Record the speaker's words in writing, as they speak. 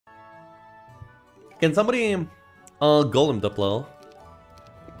Can somebody golem Diplo?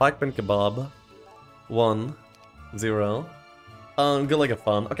 Pikeman Kebab 1 0. Good like a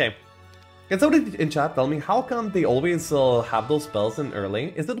fun. Okay. Can somebody in chat tell me how come they always have those spells in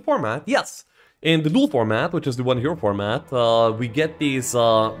early? Is it the format? Yes. In the duel format, which is the 1 hero format, we get these,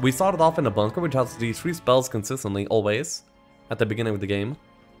 we started off in a bunker which has these 3 spells consistently, always, at the beginning of the game.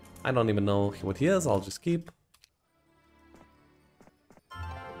 I don't even know what he is, I'll just keep.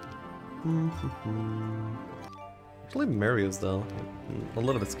 Actually, Marius though, a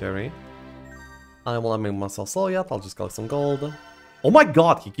little bit scary. I will not make myself sell yet, I'll just collect some gold. Oh my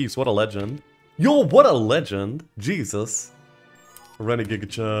god, he keeps, what a legend. Yo, what a legend, Jesus. Renegade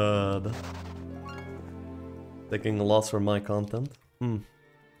Chad. Taking a loss for my content.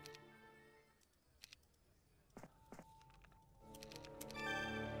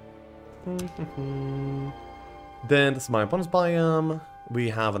 Then this is my opponent's biome. We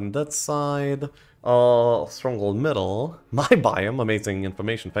have on that side, Stronghold Middle. My biome, amazing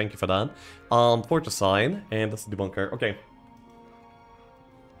information, thank you for that. Fortress side, and this is the bunker. Okay.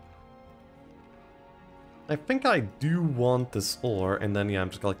 I think I do want this ore, and then yeah, I'm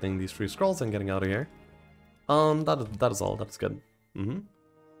just collecting these 3 scrolls and getting out of here. That is all. That's good.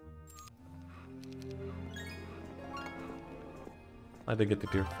 I did get the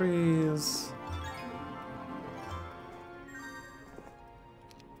tier 3s.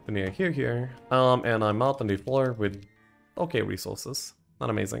 Then yeah, here. And I'm out on the floor with okay resources. Not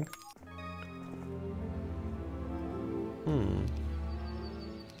amazing.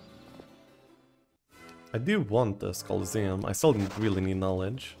 I do want this Coliseum. I still really need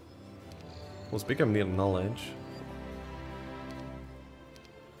knowledge. Well, speaking of needing knowledge,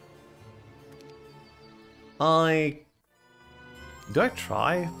 do I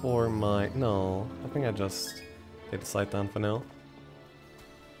try for my... No, I think I just take the site down for now.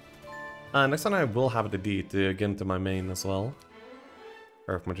 Next time I will have the D to get into my main as well.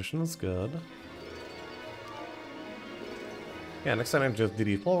 Earth Magician is good. Yeah, next time I just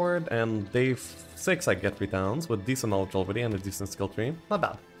DD forward, and day 6 I get 3 towns with decent knowledge already and a decent skill tree. Not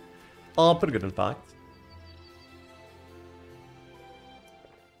bad. Pretty good in fact.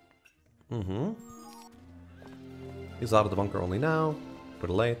 He's out of the bunker only now.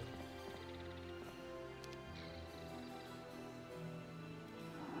 Pretty late.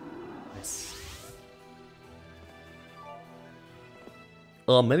 Nice.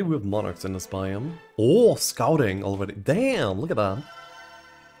 Many with monarchs in this biome. Oh, scouting already. Damn, look at that.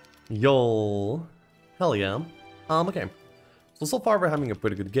 Yo. Hell yeah. Okay. So far we're having a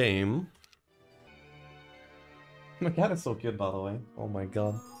pretty good game. My cat is so cute, by the way. Oh my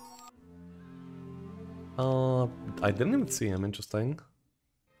god. I didn't even see him. Interesting.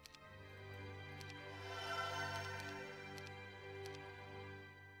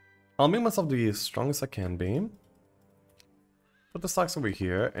 I'll make myself the strongest I can be. Put the stocks over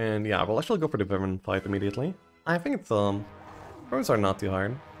here, and yeah, we'll actually go for the Wyvern fight immediately. I think it's, Wyverns are not too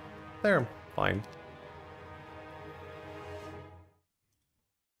hard. They're fine.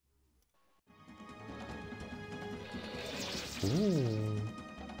 Ooh.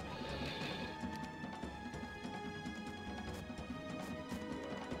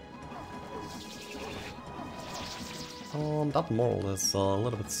 That moral is a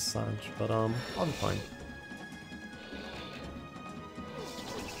little bit savage, but I'll be fine.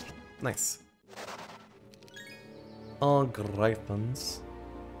 Nice. Gryphons.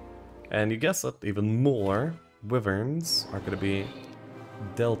 And you guess it, even more Wyverns are gonna be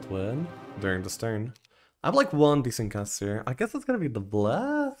dealt with during this turn. I have like 1 decent cast here. I guess it's gonna be the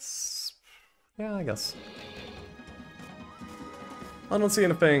Bless. Yeah, I guess. I don't see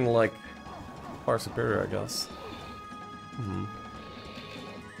anything like far superior, I guess.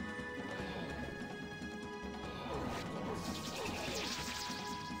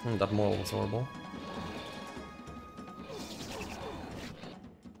 That moral was horrible.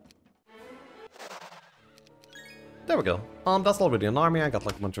 There we go. That's already an army. I got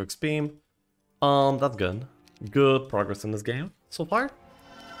like a bunch of XP. That's good. Good progress in this game so far.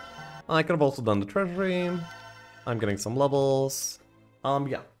 I could have also done the treasury. I'm getting some levels.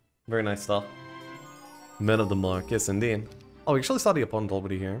 Yeah. Very nice stuff. Men of the Mark, yes indeed. Oh, we actually saw the opponent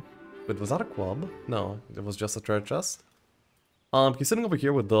already here. But was that a quab? No, it was just a treasure chest. He's sitting over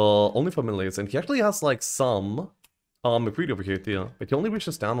here with the only familiars, and he actually has like some McCready over here too. But he only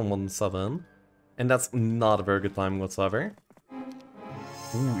reaches down on 1-7. And that's not a very good timing whatsoever.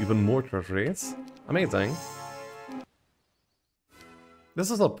 Ooh, even more treasuries. Amazing.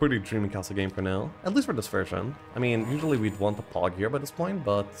 This is a pretty Dreaming Castle game for now. At least for this version. I mean, usually we'd want a Pog here by this point,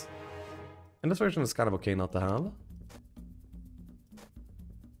 but in this version it's kind of okay not to have.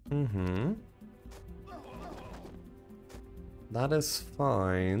 That is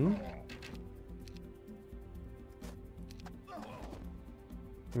fine.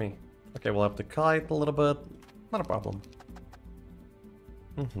 Me. Okay, we'll have to kite a little bit. Not a problem.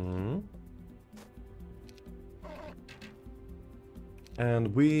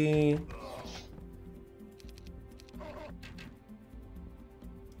 And we...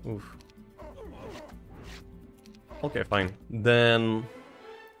 Oof. Okay, fine. Then...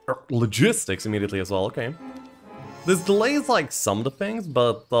 logistics immediately as well, okay. This delays like some of the things,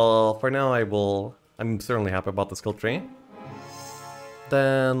 but for now I'm certainly happy about the skill tree.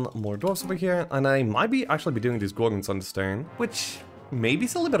 Then more dwarves over here, and I might actually be doing these Gorgons on this turn, which may be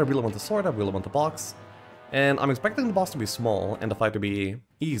silly, but I really want the sword, I really want the box. And I'm expecting the boss to be small and the fight to be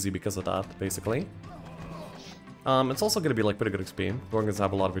easy because of that, basically. It's also gonna be like pretty good XP. Gorgons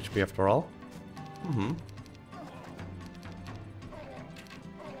have a lot of HP after all.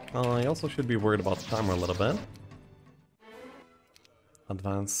 I also should be worried about the timer a little bit.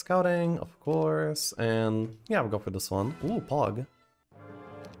 Advanced scouting, of course, and yeah, we'll go for this one. Ooh, Pog.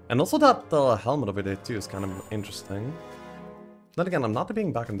 And also that helmet over there too is kind of interesting. Then again, I'm not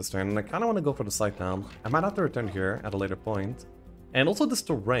being back on this turn, and I kind of want to go for the site now. I might have to return here at a later point. And also this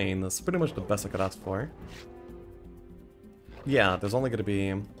terrain is pretty much the best I could ask for. Yeah, there's only going to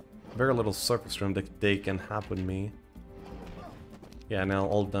be very little surface room that they can have with me. Yeah, now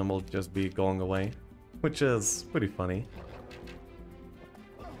all of them will just be going away, which is pretty funny.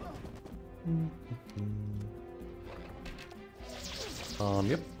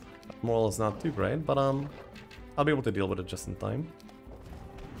 Yep, moral is not too great, but I'll be able to deal with it just in time.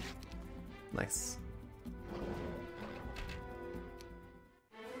 Nice.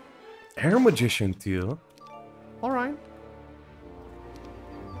 Air Magician too. Alright.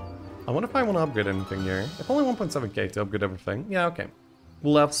 I wonder if I want to upgrade anything here. If only 1.7k to upgrade everything. Yeah, okay.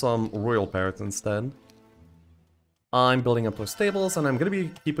 We'll have some Royal Parrots instead. I'm building up those stables, and I'm going to be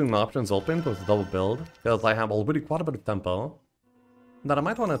keeping my options open with the double build, because I have already quite a bit of tempo that I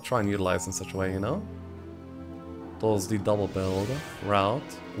might want to try and utilize in such a way, you know? Those the double build route.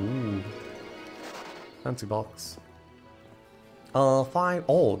 Ooh. Fancy box. 5...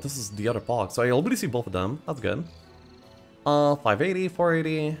 Oh, this is the other box. So I already see both of them. That's good. 580,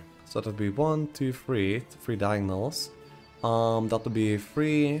 480. So that would be 1, 2, 3. 3 diagonals. That would be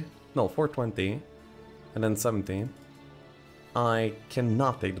 3... No, 420. And then 17. I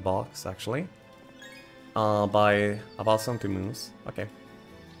cannot take the box, actually. By about 70 moves. Okay.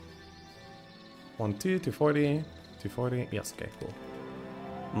 1, 2, 240, 240. Yes, okay, cool.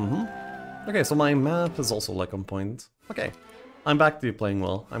 Okay, so my math is also like on point. Okay. I'm back to playing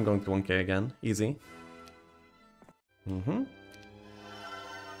well. I'm going to 1k again. Easy.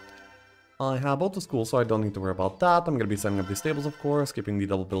 I have both the school, so I don't need to worry about that. I'm gonna be setting up these stables, of course, keeping the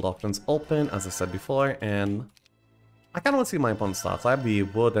double build options open, as I said before, and I kind of want to see my opponent's stats. I have the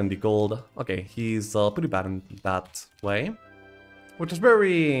wood and the gold. Okay, he's pretty bad in that way, which is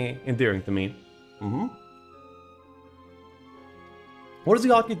very endearing to me. What is the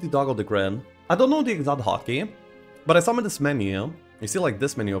hotkey to toggle the grid? I don't know the exact hotkey, but I summoned this menu. You see like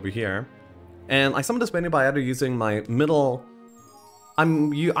this menu over here, and I summoned this menu by either using my middle...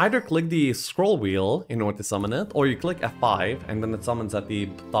 you either click the scroll wheel in order to summon it, or you click F5 and then it summons at the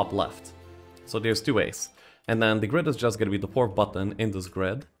top left. So there's two ways. And then the grid is just gonna be the fourth button in this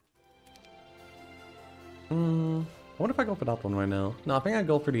grid. I wonder if I go for that one right now. No, I think I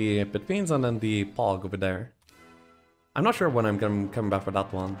go for the Pit Fiends and then the Pog over there. I'm not sure when I'm coming back for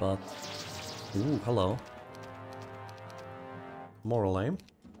that one, but... Ooh, hello. Moral aim.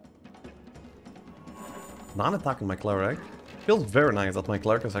 Not attacking my cleric. Feels very nice that my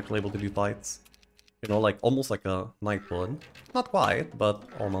cleric is actually able to do fights. You know, like almost like a knight would. Not quite, but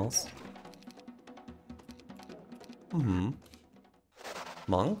almost.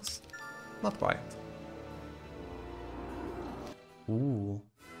 Monks? Not quite. Ooh.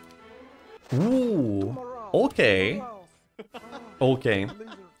 Ooh. Okay. Okay.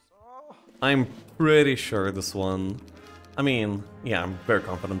 I'm pretty sure this one... I mean, yeah, I'm very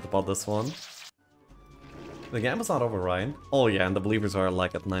confident about this one. The game is not over, right? Oh yeah, and the believers are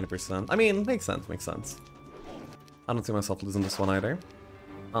like at 90%. I mean, makes sense, makes sense. I don't see myself losing this one either.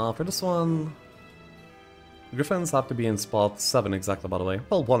 For this one... Griffins have to be in spot 7 exactly, by the way.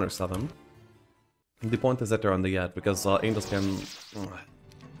 Well, 1 or 7. The point is that they're on the edge, because angels can...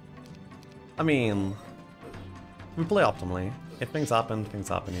 I mean... We play optimally. If things happen,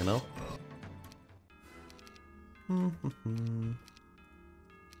 you know?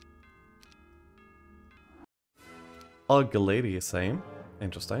 Ugly lady is same.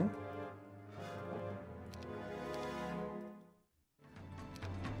 Interesting.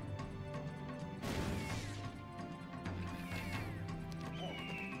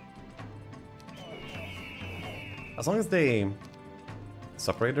 As long as they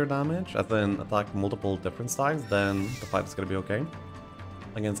separate their damage and then attack multiple different stacks, then the fight is gonna be okay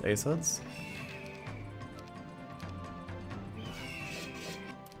against Acids.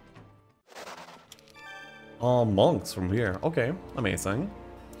 Oh, monks from here. Okay, amazing.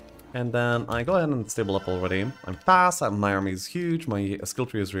 And then I go ahead and stable up already. I'm fast, my army is huge, my skill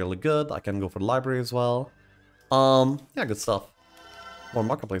tree is really good, I can go for the library as well. Yeah, good stuff. More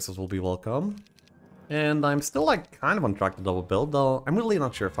marketplaces will be welcome. And I'm still like kind of on track to double build, though I'm really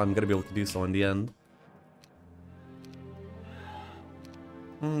not sure if I'm gonna be able to do so in the end.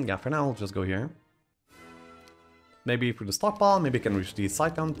 Yeah, for now I'll just go here. Maybe through the stockpile, maybe I can reach the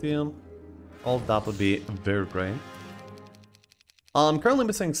side down team. All that would be very great. I'm currently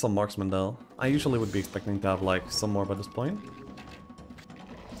missing some marksmen though. I usually would be expecting to have like some more by this point.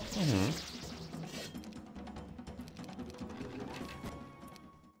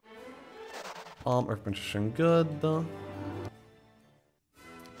 Earth penetration good.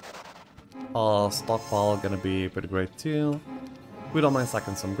 Stockpile gonna be pretty great too. We don't mind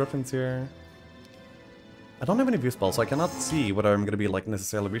stacking some griffins here. I don't have any view spells, so I cannot see whether I'm gonna be like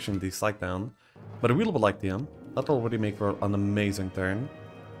necessarily reaching the site down. But I really would like to. That will already make for an amazing turn.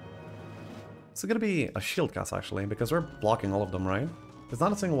 It's gonna be a shield cast actually, because we're blocking all of them, right? There's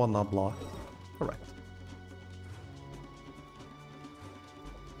not a single one not blocked. Correct.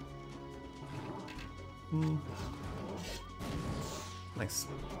 Nice.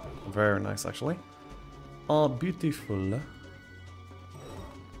 Very nice actually. Oh, beautiful.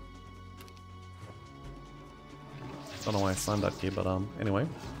 Don't know why I signed that key, but anyway.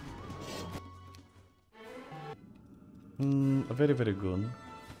 Very, very good.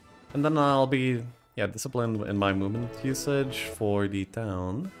 And then I'll be, yeah, disciplined in my movement usage for the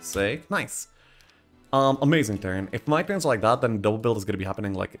town sake. Nice. Amazing turn. If my turns are like that, then double build is gonna be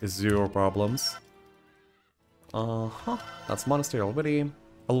happening like zero problems. That's Monastery already.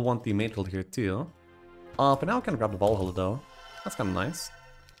 I'll want the Mage Guild here too. For now I can grab the Valhalla though. That's kinda nice.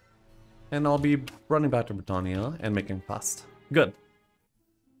 And I'll be running back to Britannia and making fast. Good.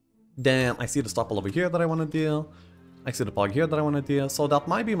 Then I see the stockpile over here that I want to do. I see the pog here that I want to do. So that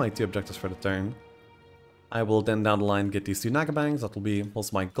might be my 2 objectives for the turn. I will then down the line get these 2 Nagabangs. That will be most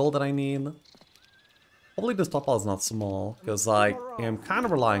of my gold that I need. Hopefully the stockpile is not small, because I am kind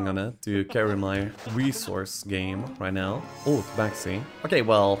of relying on it to carry my resource game right now. Oh, it's Baxi. Okay,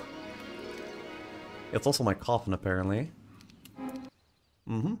 well, it's also my coffin apparently.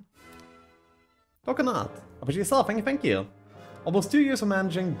 Coconut! Appreciate yourself, thank you. Almost 2 years of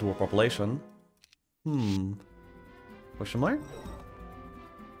managing dwarf population. Question mark?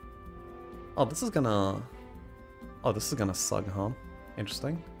 Oh, this is gonna... Oh, this is gonna suck, huh?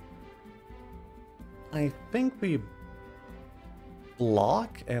 Interesting. I think we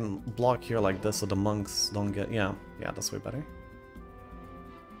block and block here like this so the monks don't get... Yeah, that's way better.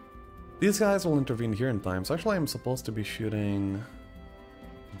 These guys will intervene here in time, so actually I'm supposed to be shooting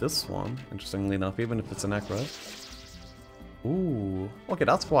this one, interestingly enough, even if it's inaccurate. Ooh, okay,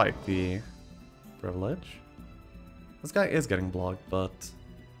 that's quite the privilege. This guy is getting blocked, but...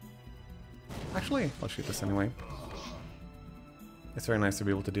 Actually, I'll shoot this anyway. It's very nice to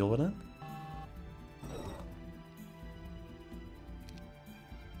be able to deal with it.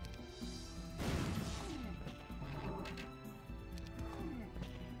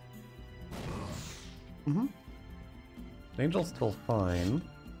 The angel's still fine.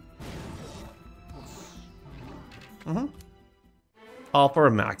 Oh, for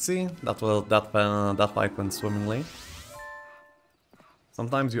a maxi, that fight went swimmingly.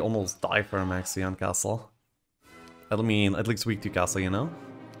 Sometimes you almost die for a maxi on castle. I mean, at least week 2 castle, you know?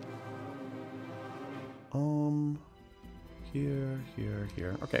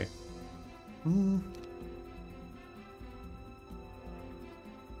 Here. Okay.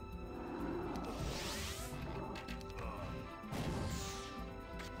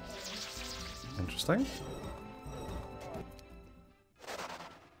 Interesting.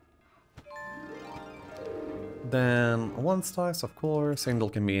 Then 1 stacks, of course. Angel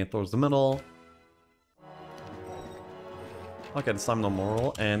can be towards the middle. Okay, this time no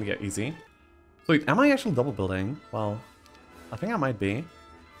moral, and yeah, easy. So wait, am I actually double building? Well, I think I might be.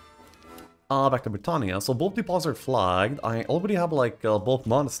 Back to Britannia. So both the pods are flagged. I already have like both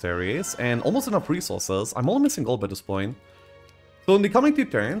monasteries and almost enough resources. I'm only missing gold by this point. So in the coming 2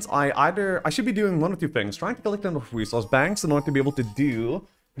 turns, I should be doing one of 2 things. Trying to collect enough resource banks in order to be able to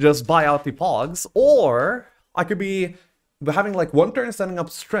just buy out the pogs, or I could be having like 1 turn setting up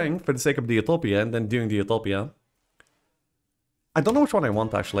strength for the sake of the Utopia and then doing the Utopia. I don't know which one I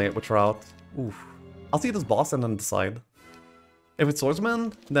want actually, which route. Oof. I'll see this boss and then decide. If it's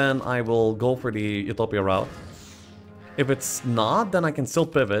Swordsman, then I will go for the Utopia route. If it's not, then I can still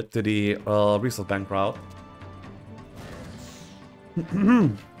pivot to the resource bank route.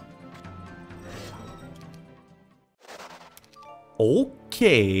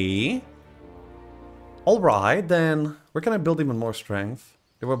 Okay. Alright, then where can I build even more strength?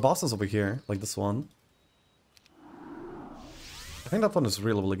 There were bosses over here, like this one. I think that one is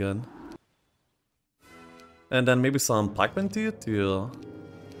really, really good. And then maybe some pikemen too, to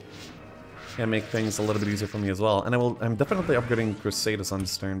make things a little bit easier for me as well. And I'm definitely upgrading Crusaders on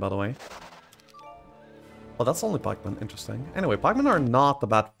this turn, by the way. Oh, that's only pikemen, interesting. Anyway, pikemen are not a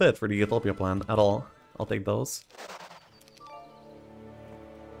bad fit for the Utopia plan at all. I'll take those.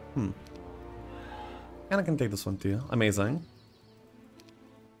 And I can take this one too. Amazing.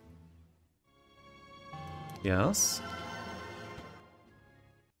 Yes.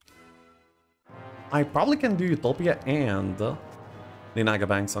 I probably can do Utopia and the Naga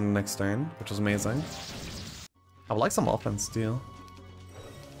Banks on the next turn, which is amazing. I would like some offense too.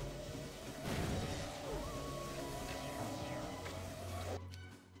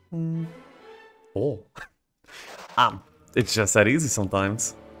 Oh. It's just that easy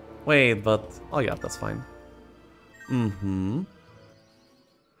sometimes. Wait, but... oh yeah, that's fine.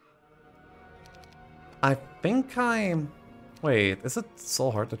 I think I'm... wait, is it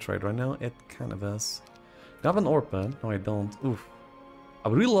so hard to trade right now? It kind of is. Do I have an Orpid? No, I don't. Oof. I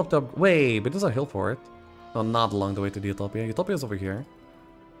would really love to... wait, but there's a hill for it. No, not along the way to the Utopia. Utopia is over here.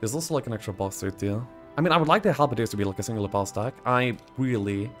 There's also like an extra box there too. I mean, I would like the Halberdiers to be like a single power stack. I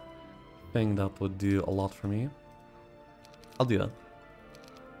really think that would do a lot for me. I'll do that.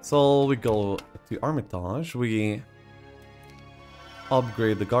 So we go to Armitage, we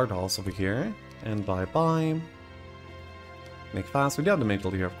upgrade the guardhouse over here, and bye-bye. Make fast. We do have the Mage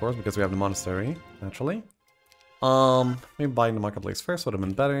Guild here, of course, because we have the monastery, naturally. Maybe buying the marketplace first would have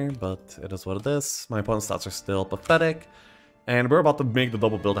been better, but it is what it is. My opponent's stats are still pathetic, and we're about to make the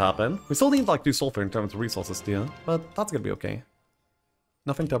double build happen. We still need like 2 sulfur in terms of resources too, but that's gonna be okay.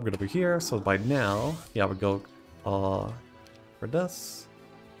 Nothing to upgrade over here, so by now, yeah, we go for this.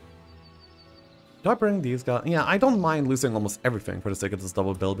 Do I bring these guys? Yeah, I don't mind losing almost everything for the sake of this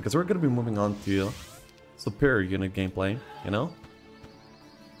double build, because we're going to be moving on to superior unit gameplay, you know?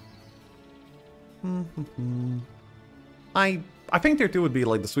 I think tier 2 would be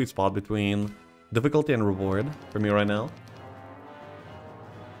like the sweet spot between difficulty and reward for me right now.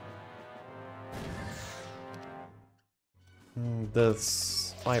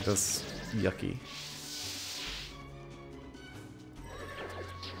 This fight is yucky.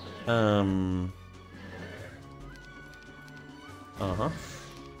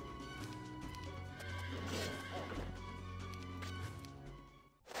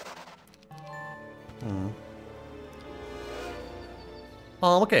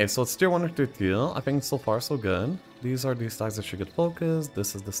 Okay, so it's tier 1 or tier 2. I think so far so good. These are the stacks that should get focused.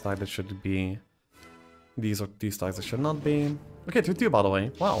 This is the stack that should be... these are these stacks that should not be. Okay, tier 2 by the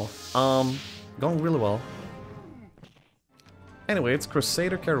way. Wow. Going really well. Anyway, it's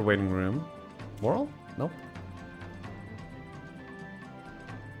Crusader Care Waiting Room. Moral? Nope.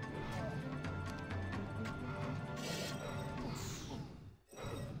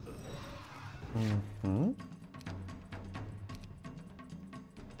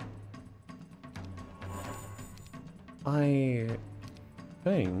 I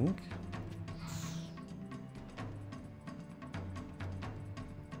think...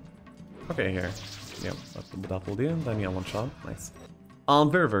 okay, here. Yep, that will do. Then yeah, one shot. Nice.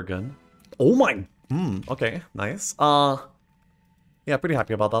 Very, very good. Oh my... okay, nice. Yeah, pretty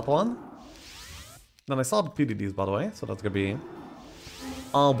happy about that one. Then I saw the PDDs, by the way, so that's gonna be...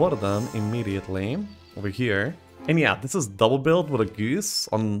 one of them immediately over here. And yeah, this is double build with a goose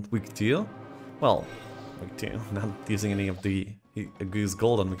on week 2. Well, week 2. Not using any of the goose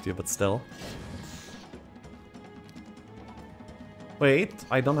gold on week 2, but still. Wait,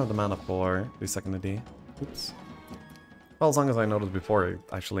 I don't have the mana for the second AD. Oops. Well, as long as I noticed before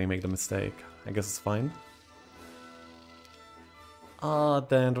I actually make the mistake, I guess it's fine.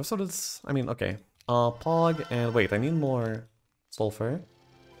 Then the rest of this, I mean, okay. Pog, and wait, I need more sulfur.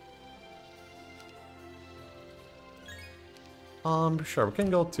 Sure, we can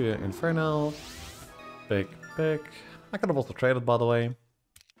go to Inferno. Pick. I could have also traded, by the way.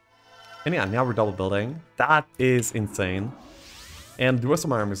 And yeah, now we're double building. That is insane. And the rest of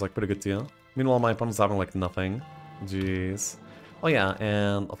my army is like pretty good too. Meanwhile, my opponent's having like nothing. Jeez. Oh yeah,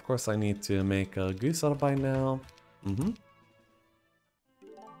 and of course I need to make a goose out of by now.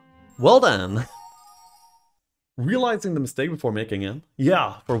 Well then. Realizing the mistake before making it.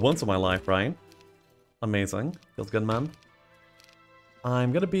 Yeah, for once in my life, right? Amazing. Feels good, man.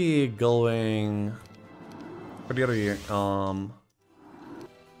 I'm gonna be going for the other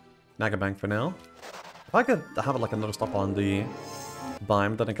Nagabank for now. If I could have like another stop on the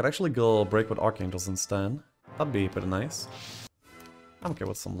Bime, then I could actually go break with Archangels instead. That'd be pretty nice. I'm okay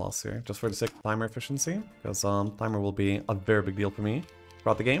with some loss here, just for the sake of timer efficiency, because timer will be a very big deal for me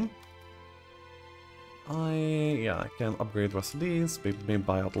throughout the game. I can upgrade the rest of these, maybe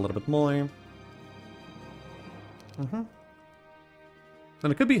buy out a little bit more.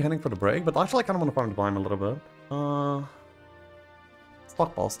 And it could be heading for the break, but actually I kind of want to farm the Bime a little bit.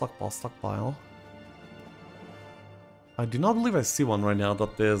 Stockpile, stockpile, stockpile. I do not believe I see one right now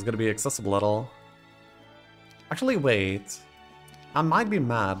that is going to be accessible at all. Actually, wait. I might be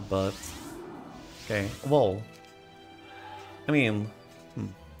mad, but... Okay, whoa. I mean...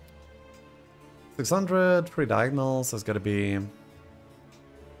 600, 3 diagonals is going to be...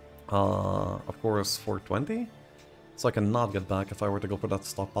 of course, 420. So I cannot get back if I were to go for that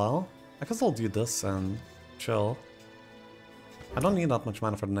stockpile. I guess I'll do this and chill. I don't need that much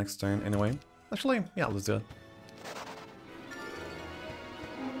mana for the next turn anyway. Actually, yeah, let's do it.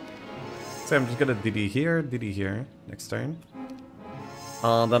 So I'm just gonna DD here, next turn.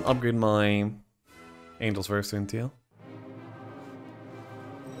 Then upgrade my Angels very soon too.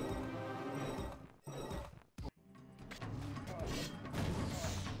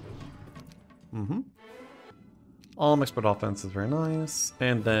 Expert offense is very nice.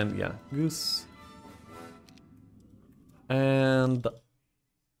 And then, yeah, Goose. And...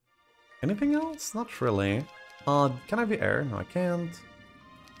 anything else? Not really. Can I be air? No, I can't.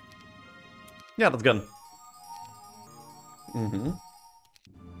 Yeah, that's good.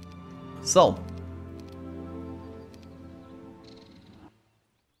 So.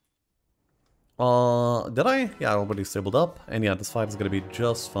 Did I? Yeah, I already stabled up. And yeah, this fight is gonna be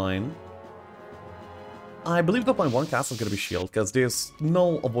just fine. I believe that my one cast is gonna be shield, because there's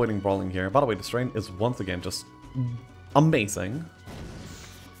no avoiding brawling here. By the way, this terrain is once again just amazing.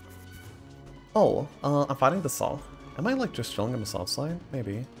 Oh, I'm fighting the south. Am I like just chilling on the south side?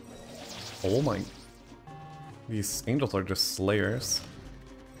 Maybe. Oh my... These angels are just slayers.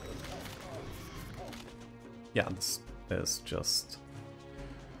 Yeah, this is just...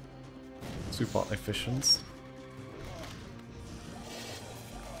 super efficient.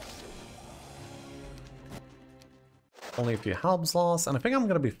 Only a few helps lost, and I think I'm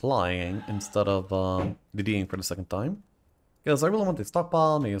gonna be flying instead of DDing for the second time. Because I really want to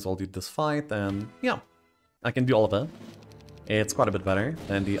stockpile, may as well do this fight, and yeah, I can do all of it. It's quite a bit better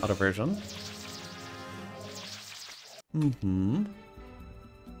than the other version. In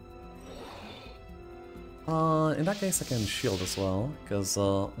that case I can shield as well, because,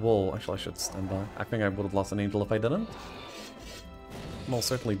 whoa, actually I should stand back. I think I would have lost an angel if I didn't. Most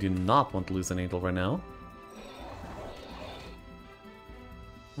certainly do not want to lose an angel right now.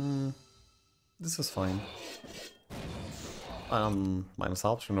 This is fine. Minus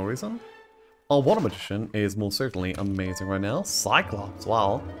helps for no reason. Water Magician is most certainly amazing right now. Cyclops,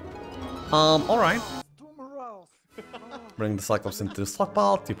 wow. Alright. Bring the Cyclops into the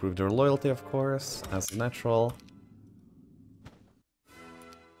stockpile to prove their loyalty, of course, as natural.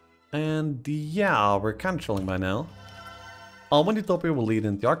 And yeah, we're kind of chilling by now. When Utopia will lead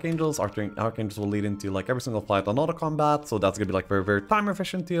into Archangels, Archangels will lead into like every single fight on auto combat, so that's gonna be like very, very time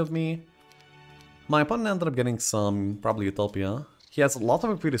efficient of me. My opponent ended up getting some, probably Utopia. He has a lot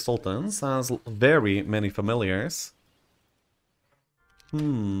of Pretty Sultans, has very many familiars.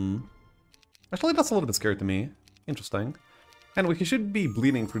 Actually, that's a little bit scary to me. Interesting. Anyway, he should be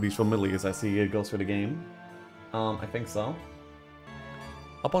bleeding through these familiars as he goes through the game. I think so.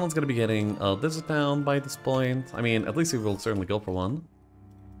 Opponent's gonna be getting a Desert Town by this point. I mean, at least he will certainly go for one.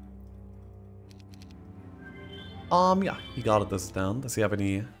 Yeah, he got a Desert Town. Does he have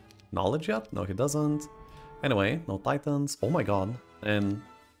any knowledge yet? No, he doesn't. Anyway, no Titans. Oh my god. And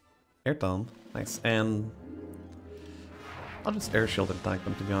Air Town. Nice. And I'll just Air Shield and attack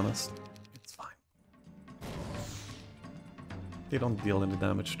them, to be honest. It's fine. They don't deal any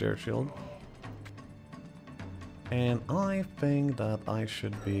damage to Air Shield. And I think that I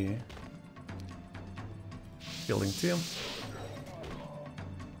should be shielding too.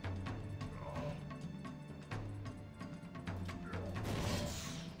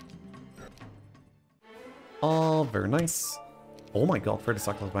 Oh, very nice. Oh my god, 30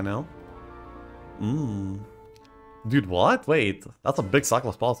 Cyclops by now. Dude, what? Wait, that's a big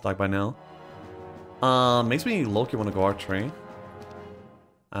Cyclops boss attack by now. Makes me low-key want to go archery.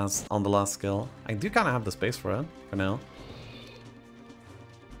 As on the last skill. I do kind of have the space for it, for now.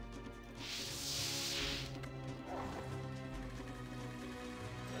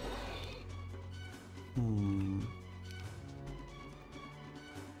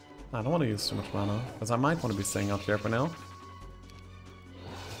 I don't want to use too much mana, because I might want to be staying out here for now.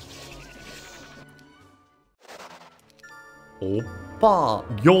 Oppa!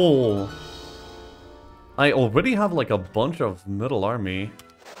 Yo! I already have like a bunch of middle army.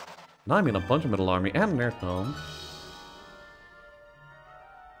 No, I mean a bunch of middle army and an air tome.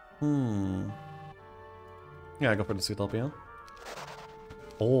 Yeah, go for the Zootopia.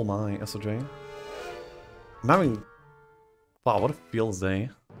 Oh my, SOJ. I'm having... Wow, what a feels day.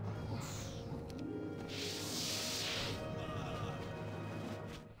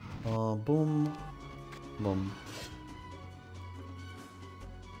 Boom. Boom.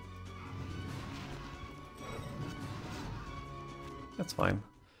 That's fine.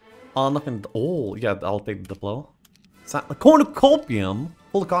 Nothing... Oh, yeah, I'll take the Diplo. Cornucopium!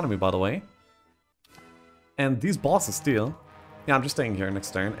 Full economy, by the way. And these bosses too. Yeah, I'm just staying here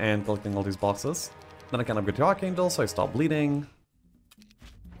next turn and collecting all these boxes. Then I can upgrade to Archangel, so I stop bleeding.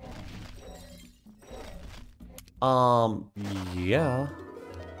 Yeah.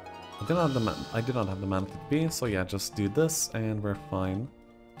 I did not have the mana to be, so yeah, just do this and we're fine.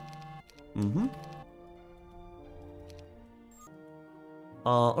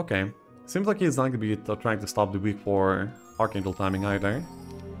 Okay. Seems like he's not gonna be trying to stop the week for Archangel timing either.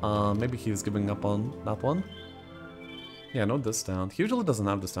 Maybe he's giving up on that one. Yeah, no discount. He usually doesn't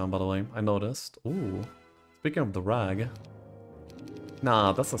have discount, by the way. I noticed. Ooh. Speaking of the rag.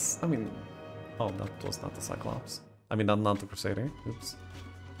 Nah, that's a... I mean... Oh, that was not the Cyclops. I mean, not the Crusader. Oops.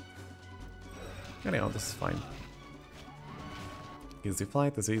 Anyhow, this is fine. Easy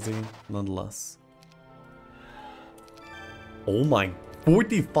fight is easy, nonetheless. Oh my...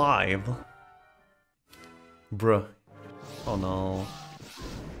 45! Bruh. Oh no.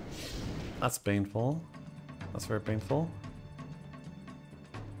 That's painful. That's very painful.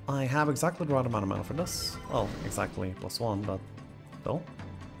 I have exactly the right amount of mana for this. Well, exactly +1, but still.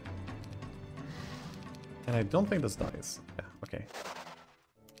 And I don't think this dies. Yeah, okay.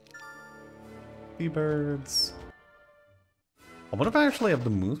 Seabirds. I wonder if I actually have the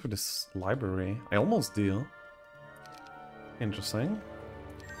moves for this library. I almost do. Interesting.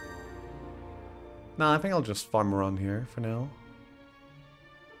 Nah, I think I'll just farm around here for now.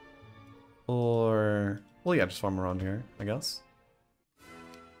 Or... Well, yeah, just farm around here, I guess.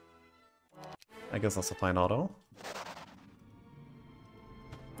 I guess that's a fine auto.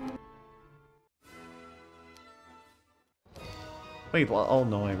 Wait, well, oh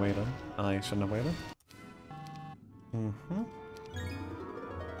no, I waited. I shouldn't have waited.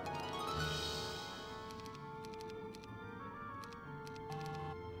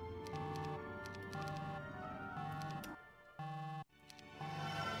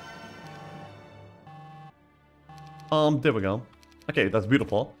 There we go. Okay, that's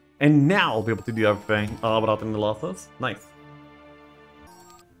beautiful. And now I'll be able to do everything without any losses. Nice.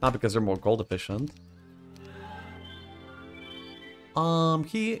 Not because they're more gold efficient.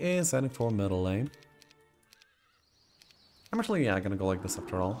 He is heading for middle lane. I'm actually, yeah, gonna go like this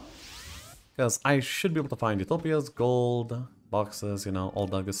after all. Because I should be able to find Utopias, gold, boxes, you know, all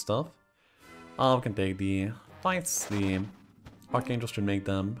that good stuff. We can take the fights, the Archangels should make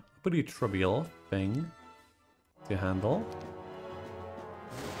them a pretty trivial thing to handle.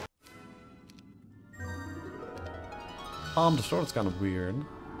 This road is kind of weird.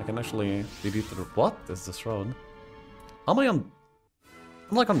 I can actually delete the... What is this road? How am I on...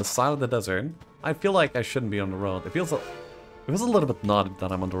 I'm like on the side of the desert. I feel like I shouldn't be on the road. It feels a little bit odd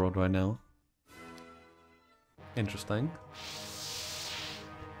that I'm on the road right now. Interesting.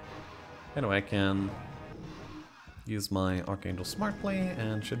 Anyway, I can use my Archangel smartly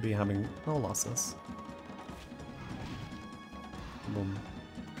and should be having no losses. Boom.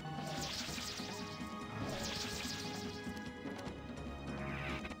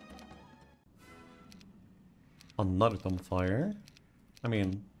 Another Tome of Fire. I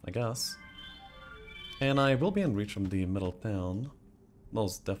mean, I guess. And I will be in reach from the middle town.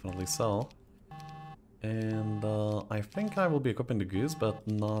 Most definitely so. And I think I will be equipping the Goose, but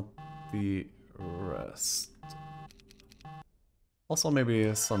not the rest. Also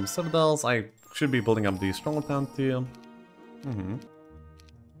maybe some Citadels. I should be building up the Stronghold town too.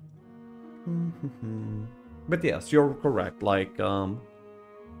 But yes, you're correct. Like, demon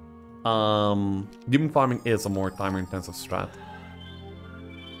farming is a more time-intensive strat.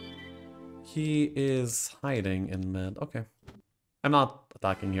 He is hiding in mid. Okay. I'm not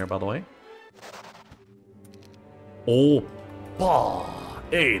attacking here, by the way. Oh, bah!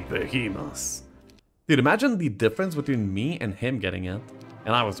 8 behemoths. Dude, imagine the difference between me and him getting it.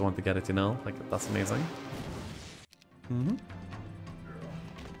 And I was the one to get it, you know? Like, that's amazing.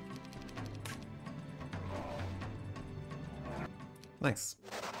 Nice.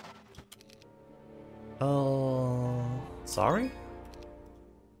 Sorry?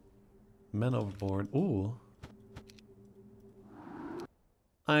 Men overboard. Ooh.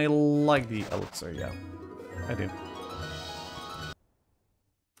 I like the elixir, yeah. I do.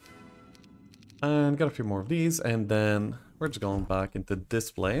 And got a few more of these, and then we're just going back into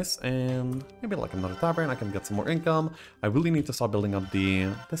this place, and maybe like another tavern, I can get some more income. I really need to start building up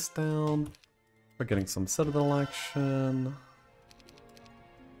this town. We're getting some Citadel action.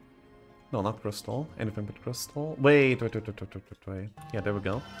 No, not crystal. Anything but crystal. Wait. Yeah, there we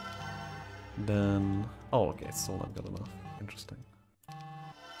go. Then... Oh, okay, it's still not good enough. Interesting.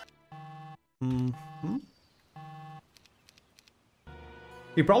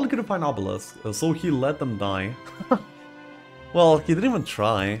 He probably couldn't find Obelisk, so he let them die. Well, he didn't even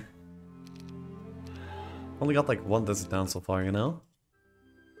try. Only got like one desert down so far, you know?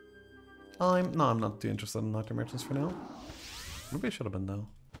 I'm not too interested in Nightmare Merchants for now. Maybe I should have been though.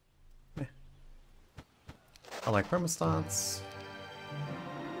 Eh. I like permastats.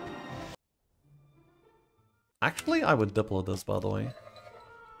 Actually, I would Diplo this, by the way.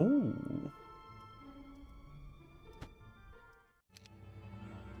 Ooh.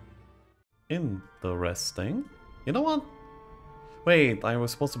 Interesting. You know what? Wait, I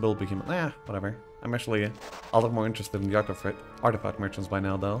was supposed to build Behemoth. Whatever. I'm actually a lot more interested in the artifact merchants by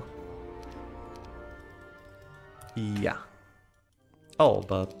now, though. Yeah. Oh,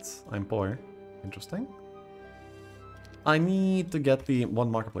 but I'm poor. Interesting. I need to get the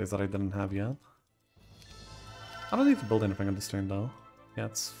one marketplace that I didn't have yet. I don't need to build anything on this turn, though. Yeah,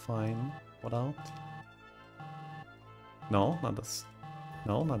 it's fine. Without. No, not this.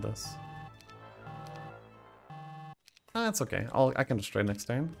 No, not this. That's okay. I can just trade next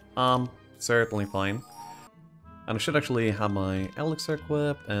turn. Certainly fine. And I should actually have my elixir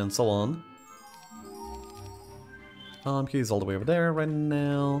equipped and so on. He's all the way over there right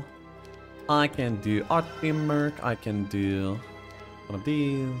now. I can do Art Beam Merc. I can do one of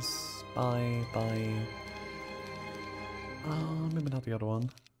these. Bye. Maybe not the other one.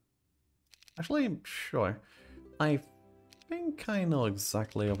 Actually, sure. I think I know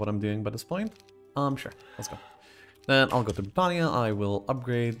exactly what I'm doing by this point. Sure. Let's go. Then I'll go to Britannia, I will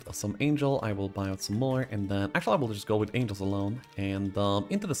upgrade some Angel, I will buy out some more, and then actually I will just go with Angels alone, and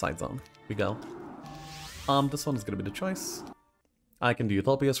into the side zone we go. This one is gonna be the choice. I can do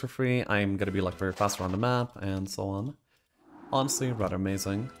Utopias for free, I'm gonna be like very fast around the map, and so on. Honestly, rather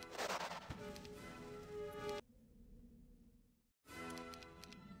amazing.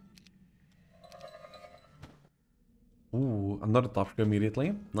 Ooh, another top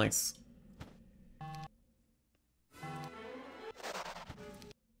immediately. Nice.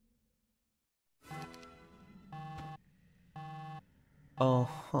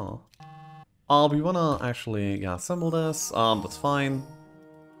 We wanna actually, assemble this, that's fine.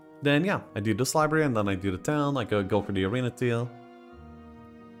 Then yeah, I do this library and then I do the town, I go for the arena deal.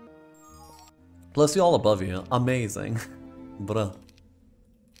 Plus you all above you, amazing. Bruh.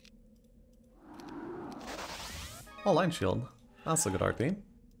 Oh, Line Shield, that's a good RT.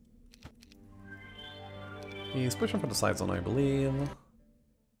 He's pushing for the side zone, I believe.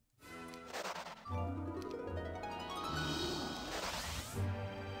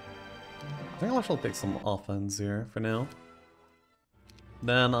 I think I'll actually take some offense here for now.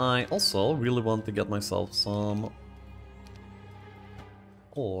 Then I also really want to get myself some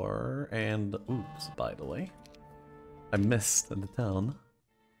ore and oops, by the way. I missed the town.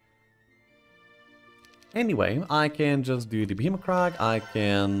 Anyway, I can just do the Behemoth Crag, I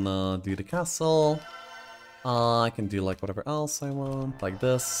can do the castle, I can do like whatever else I want, like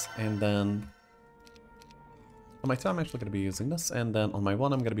this, and then on my two, I'm actually going to be using this, and then on my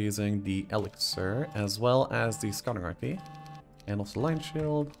one, I'm going to be using the Elixir, as well as the Scouting RT. And also Line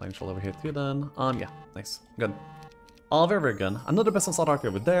Shield over here too then. Yeah, nice, good. Very, very good. Another best in slot RT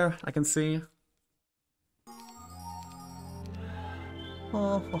over there, I can see.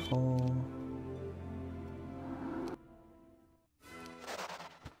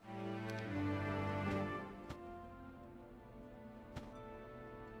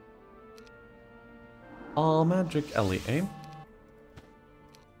 Magic Ellie, eh?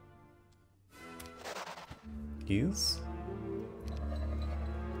 Keys.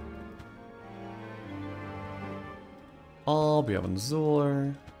 We have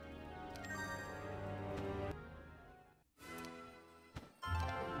Azure.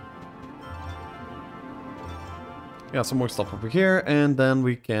 Yeah, some more stuff over here, and then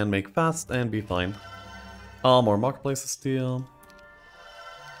we can make fast and be fine. More marketplaces too.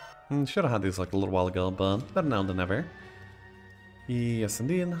 Should have had these like a little while ago, but better now than never. Yes,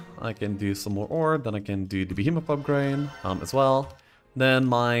 indeed. I can do some more ore, then I can do the Behemoth upgrade as well. Then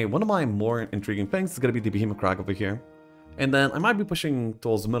one of my more intriguing things is going to be the Behemoth Crag over here. And then I might be pushing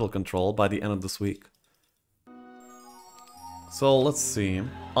towards middle control by the end of this week. So let's see.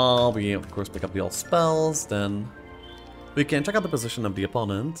 We of course pick up the all spells, then we can check out the position of the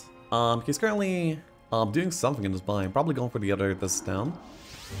opponent. He's currently doing something in his bind, probably going for the other this down.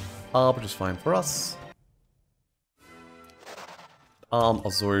 Which is fine for us.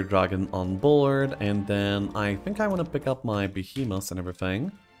 Azure Dragon on board, and then I think I want to pick up my Behemoths and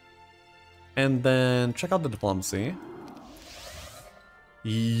everything. And then check out the Diplomacy.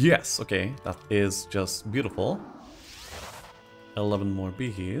 Yes, okay, that is just beautiful. 11 more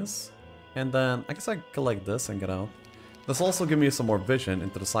bees. And then I guess I collect this and get out. This will also give me some more vision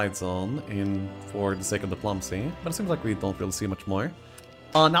into the side zone for the sake of Diplomacy, but it seems like we don't really see much more.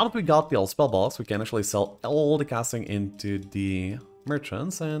 Now that we got the all spell box, we can actually sell all the casting into the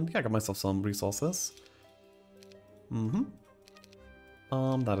merchants and yeah, get myself some resources.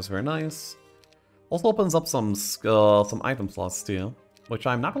 That is very nice. Also opens up some item slots too, which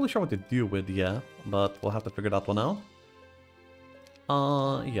I'm not really sure what to do with yet, but we'll have to figure that one out.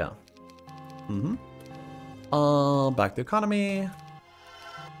 Yeah. Back to economy.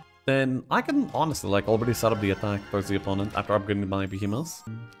 Then I can honestly like already set up the attack towards the opponent after upgrading my behemoths.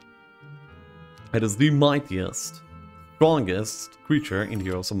 It is the mightiest, strongest creature in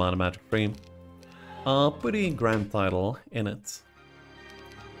Heroes of Might and Magic 3. Pretty grand title in it.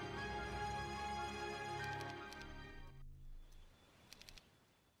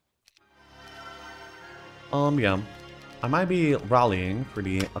 Yeah. I might be rallying for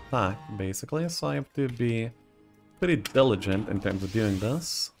the attack, basically, so I have to be pretty diligent in terms of doing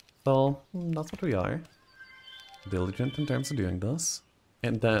this. So, that's what we are. Diligent in terms of doing this.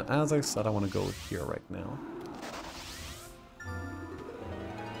 And then, as I said, I want to go here right now.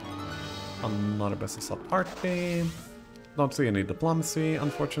 Another business up party. Don't see any diplomacy,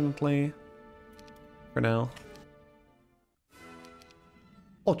 unfortunately. For now.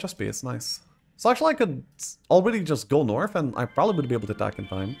 Oh, just be, it's nice. So actually I could already just go north and I probably would be able to attack in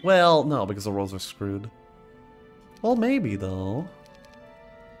time. Well, no, because the rolls are screwed. Well, maybe though.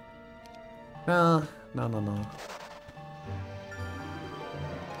 No.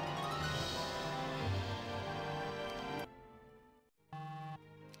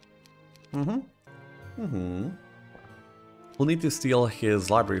 We'll need to steal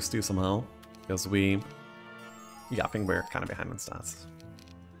his libraries too somehow. Because yeah, I think we're kind of behind in stats.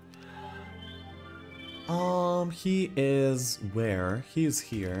 He is where? He's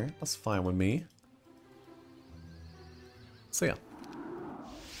here. That's fine with me. So yeah.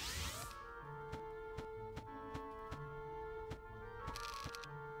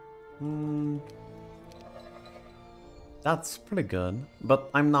 That's pretty good, but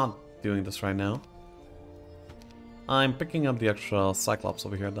I'm not doing this right now. I'm picking up the extra Cyclops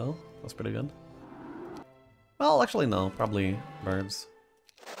over here though. That's pretty good. Well, actually no, probably birds.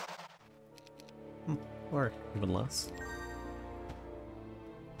 Or even less.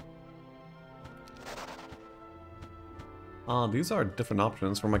 These are different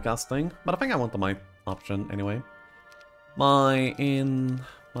options for my casting, but I think I want the might option anyway. My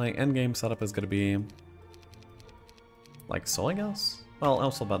endgame setup is gonna be like so, I guess. Well,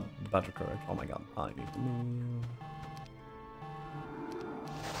 also about the Badger Courage. Oh my god, I need to move.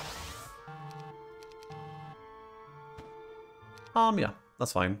 Yeah,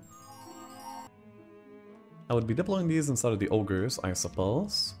 that's fine. I would be deploying these instead of the ogres, I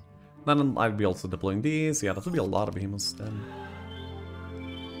suppose. Then I'd be also deploying these. Yeah, that would be a lot of behemoths then.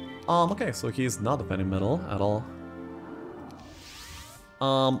 Okay, so he's not defending middle at all.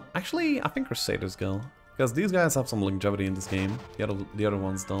 Actually, I think Crusaders go. Because these guys have some longevity in this game. The other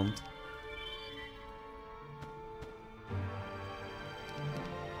ones don't.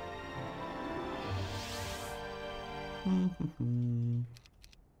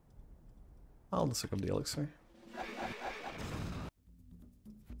 I'll just look up the elixir.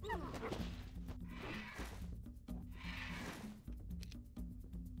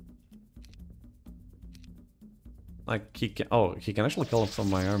 Like, he can actually kill him from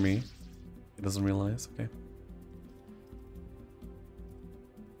my army. He doesn't realize, okay.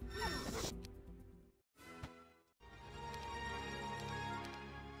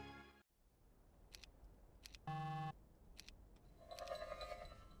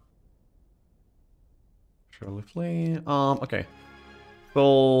 Surely flee. Okay.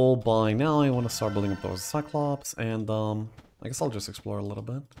 So by now I want to start building up those Cyclops, and I guess I'll just explore a little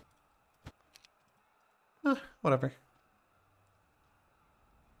bit. Whatever.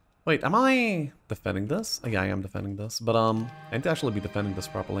 Wait, am I defending this? Oh, yeah, I am defending this, but I need to actually be defending this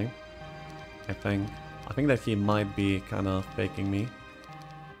properly. I think that he might be kind of faking me.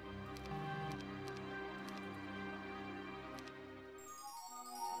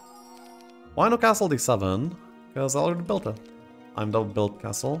 Why no castle D7? Because I already built it. I'm double built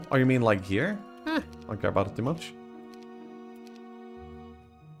castle. Oh, you mean like here? I don't care about it too much.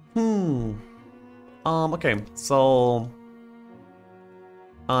 Okay, so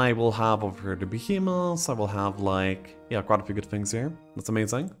I will have over here the behemoths. I will have like, yeah, quite a few good things here. That's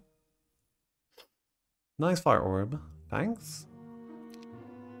amazing. Nice fire orb. Thanks.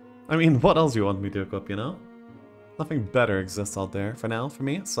 I mean, what else do you want me to equip, you know? Nothing better exists out there for now, for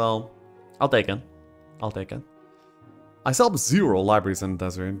me, so I'll take it. I'll take it. I still have 0 libraries in the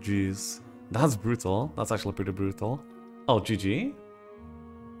desert, jeez. That's brutal. That's actually pretty brutal. Oh, GG?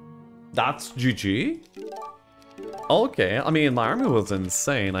 That's GG? Okay, I mean, my army was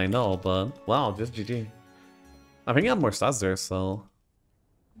insane, I know, but wow, just GG. I think he had more stats there, so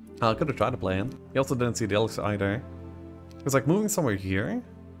I could have tried to play him. He also didn't see the elixir either. He was like moving somewhere here.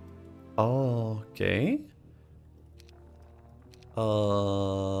 Okay.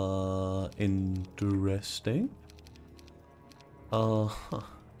 Interesting. Huh.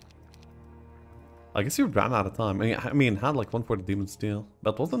 I guess you ran out of time. I mean, had like one for the demon steel,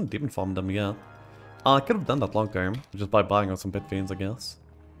 but wasn't demon farm them yet. I could have done that long term, just by buying out some pit fiends, I guess.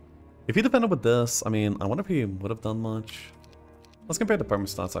 If he defended with this, I mean, I wonder if he would have done much. Let's compare the perma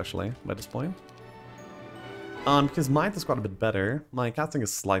stats actually, by this point. Because might is quite a bit better. My casting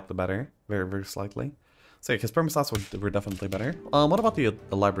is slightly better. Very, very slightly. So yeah, his perma stats were definitely better. What about the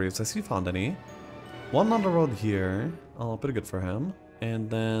libraries? Has he found any? One on the road here. Oh, pretty good for him. And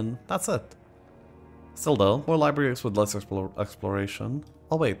then that's it. Still though, more libraries with less exploration.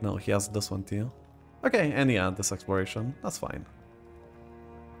 Oh wait, no, he has this one too. Okay, and yeah, this exploration. That's fine.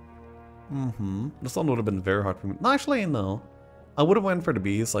 This one would have been very hard for me. No, actually, no. I would have went for the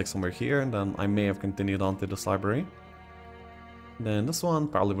bees, like somewhere here, and then I may have continued on to this library. Then this one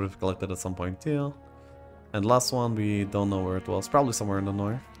probably would have collected at some point too. And last one, we don't know where it was. Probably somewhere in the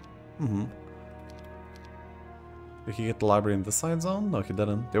north. Did he get the library in this side zone? No, he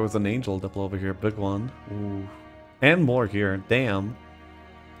didn't. There was an angel diplo over here, big one. Ooh. And more here, damn.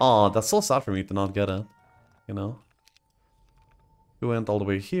 Aw, that's so sad for me to not get it. You know? We went all the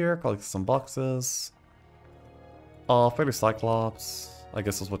way here, collected some boxes. Fairy Cyclops. I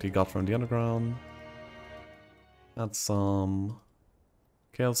guess is what he got from the underground. Had some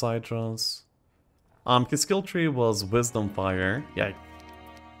Chaos Hydras. His skill tree was Wisdom Fire. Yikes.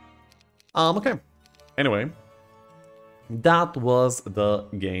 Okay. Anyway. That was the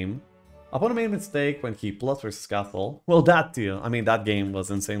game. Opponent made a mistake when he plus versus castle. Well, that too. I mean, that game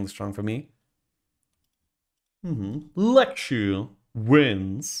was insanely strong for me. Lexu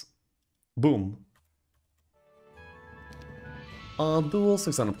wins. Boom. Duel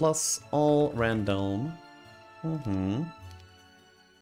 600 plus, all random.